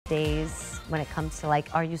days when it comes to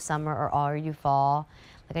like, are you summer or are you fall?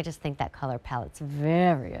 Like, I just think that color palette's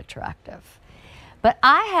very attractive. But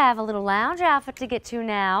I have a little lounge outfit to get to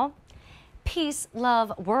now. Peace,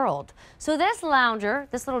 love, world. So this lounger,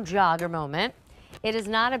 this little jogger moment, it is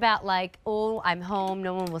not about like, oh, I'm home,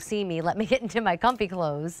 no one will see me, let me get into my comfy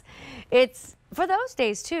clothes. It's for those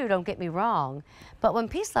days too, don't get me wrong. But when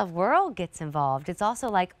Peace, Love, World gets involved, it's also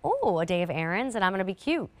like, oh, a day of errands and I'm gonna be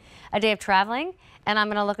cute. A day of traveling and I'm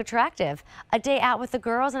gonna look attractive. A day out with the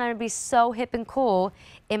girls and I'm gonna be so hip and cool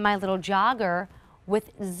in my little jogger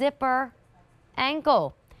with zipper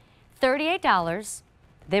ankle. $38.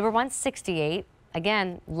 They were once $68.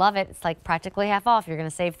 Again, love it. It's like practically half off. You're going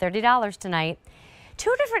to save $30 tonight.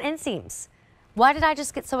 2 different inseams. Why did I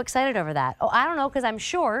just get so excited over that? Oh, I don't know, because I'm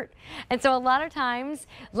short. And so a lot of times,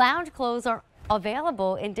 lounge clothes are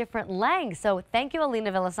available in different lengths. So thank you,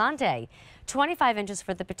 Alina Villasante. 25 inches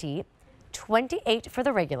for the petite, 28 for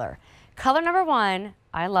the regular. Color number 1,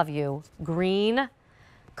 I love you, green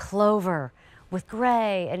clover with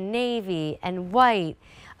gray and navy and white.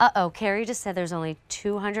 Uh-oh, Carrie just said there's only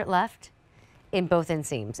 200 left in both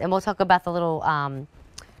inseams. And we'll talk about the little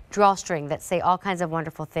drawstring that say all kinds of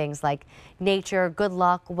wonderful things like nature, good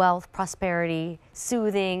luck, wealth, prosperity,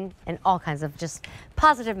 soothing, and all kinds of just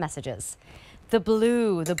positive messages. The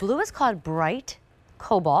blue is called Bright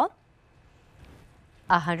Cobalt.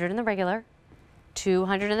 100 in the regular,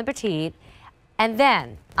 200 in the petite. And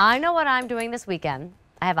then, I know what I'm doing this weekend.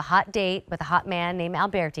 I have a hot date with a hot man named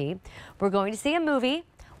Alberti. We're going to see a movie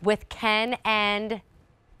with Ken and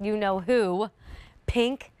you know who,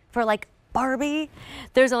 pink for like Barbie.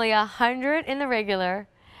 There's only 100 in the regular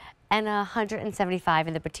and 175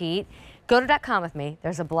 in the petite. Go to .com with me.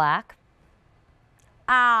 There's a black.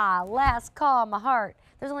 Ah, last call, my heart.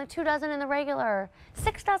 There's only 2 dozen in the regular,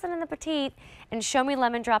 6 dozen in the petite, and show me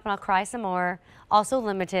lemon drop and I'll cry some more. Also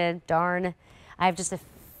limited, darn. I have just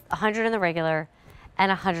 100 in the regular and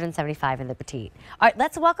 175 in the petite. All right,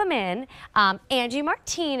 let's welcome in Angie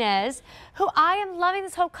Martinez, who I am loving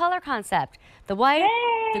this whole color concept. The white,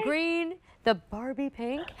 Yay! the green, the Barbie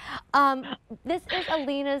pink. This is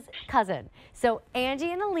Alina's cousin. So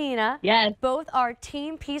Angie and Alina, yes, both are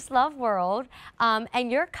Team Peace, Love, World.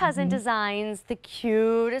 And your cousin designs the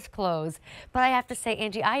cutest clothes. But I have to say,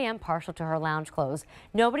 Angie, I am partial to her lounge clothes.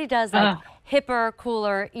 Nobody does like hipper,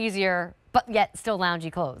 cooler, easier, but yet still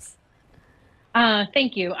loungy clothes.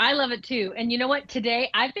 Thank you. I love it too. And you know what? Today,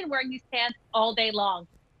 I've been wearing these pants all day long.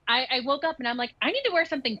 I woke up and I'm like, I need to wear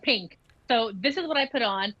something pink. So this is what I put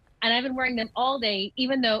on. And I've been wearing them all day,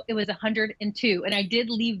 even though it was 102. And I did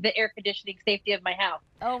leave the air conditioning safety of my house.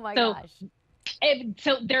 Oh my gosh.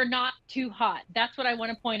 So they're not too hot. That's what I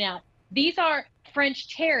want to point out. These are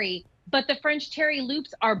French terry, but the French terry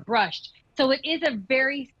loops are brushed. So it is a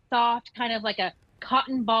very soft, kind of like a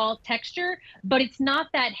cotton ball texture, but it's not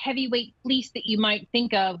that heavyweight fleece that you might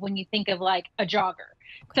think of when you think of like a jogger.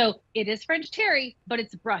 So it is French terry, but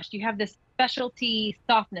it's brushed. You have this specialty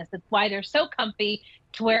softness. That's why they're so comfy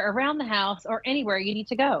to wear around the house or anywhere you need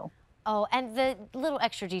to go. Oh, and the little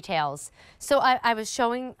extra details. So I was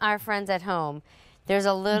showing our friends at home. There's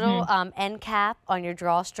a little end cap on your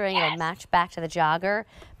drawstring. It'll match back to the jogger.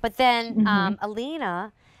 But then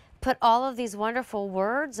Alina put all of these wonderful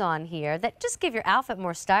words on here that just give your outfit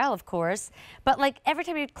more style, of course. But like every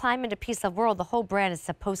time you climb into Peace of World, the whole brand is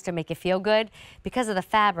supposed to make you feel good because of the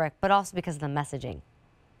fabric, but also because of the messaging.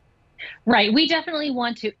 Right. We definitely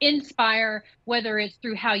want to inspire, whether it's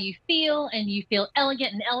through how you feel and you feel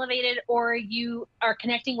elegant and elevated, or you are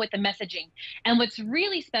connecting with the messaging. And what's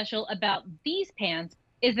really special about these pants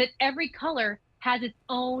is that every color has its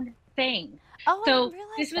own thing. Oh, so I didn't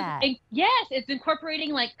realize that. Yes, it's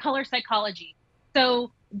incorporating like color psychology.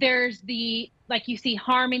 So there's the, like you see,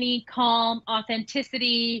 harmony, calm,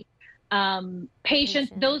 authenticity, patience.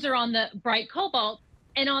 Those are on the bright cobalt.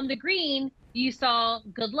 And on the green, you saw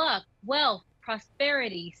good luck, wealth,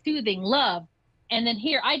 prosperity, soothing, love. And then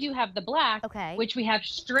here I do have the black, which we have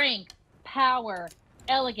strength, power,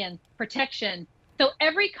 elegance, protection. So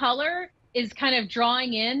every color is kind of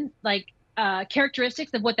drawing in like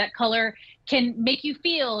characteristics of what that color can make you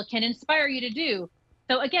feel, can inspire you to do.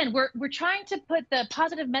 So again, we're trying to put the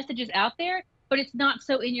positive messages out there, but it's not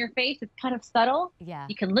so in your face. It's kind of subtle. Yeah.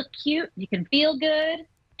 You can look cute, you can feel good,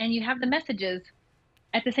 and you have the messages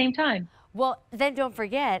at the same time. Well, then don't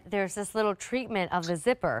forget, there's this little treatment of the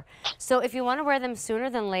zipper. So if you want to wear them sooner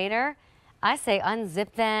than later, I say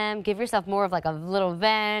unzip them, give yourself more of like a little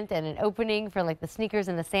vent and an opening for like the sneakers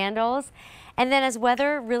and the sandals. And then as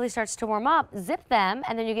weather really starts to warm up, zip them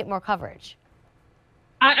and then you get more coverage.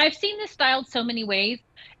 I've seen this styled so many ways.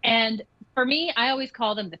 And for me, I always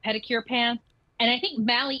call them the pedicure pants. And I think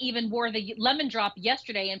Mally even wore the lemon drop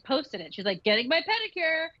yesterday and posted it. She's like, getting my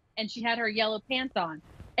pedicure. And she had her yellow pants on.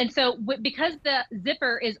 And so because the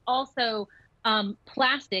zipper is also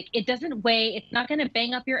plastic, it doesn't weigh. It's not going to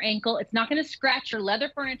bang up your ankle. It's not going to scratch your leather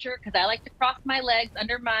furniture, because I like to cross my legs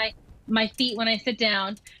under my feet when I sit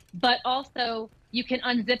down. But also, you can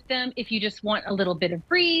unzip them if you just want a little bit of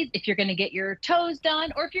breeze, if you're going to get your toes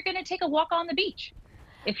done, or if you're going to take a walk on the beach.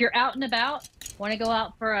 If you're out and about, want to go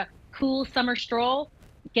out for a cool summer stroll,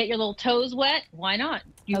 get your little toes wet, why not?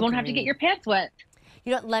 You won't have to get your pants wet.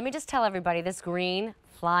 You know, let me just tell everybody, this green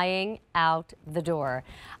flying out the door.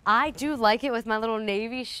 I do like it with my little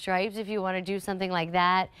navy stripes if you want to do something like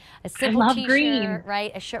that. A simple t-shirt,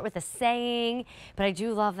 right? A shirt with a saying, but I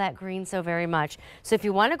do love that green so very much. So if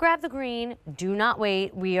you want to grab the green, do not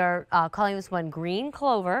wait. We are calling this one Green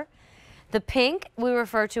Clover. The pink we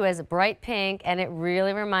refer to as bright pink, and it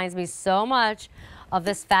really reminds me so much of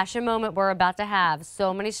this fashion moment we're about to have.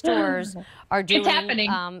 So many stores are doing,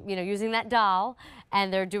 you know, using that doll,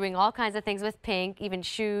 and they're doing all kinds of things with pink, even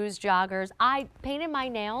shoes, joggers. I painted my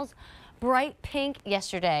nails bright pink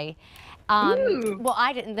yesterday. Well,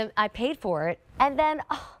 I didn't. I paid for it, and then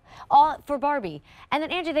all for Barbie. And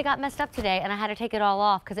then Angie, they got messed up today, and I had to take it all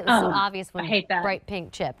off because it was so obvious when bright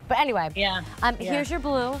pink chip. But anyway, here's your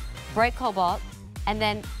blue, bright cobalt, and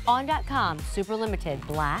then on.com, super limited,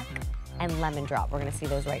 black and lemon drop. We're gonna see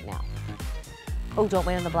those right now. Oh, don't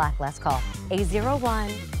wait on the black, last call.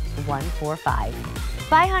 801-145.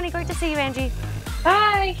 Bye, honey, great to see you, Angie.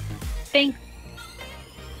 Bye. Thanks.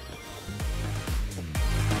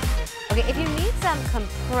 Okay, if you need some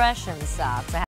compression socks,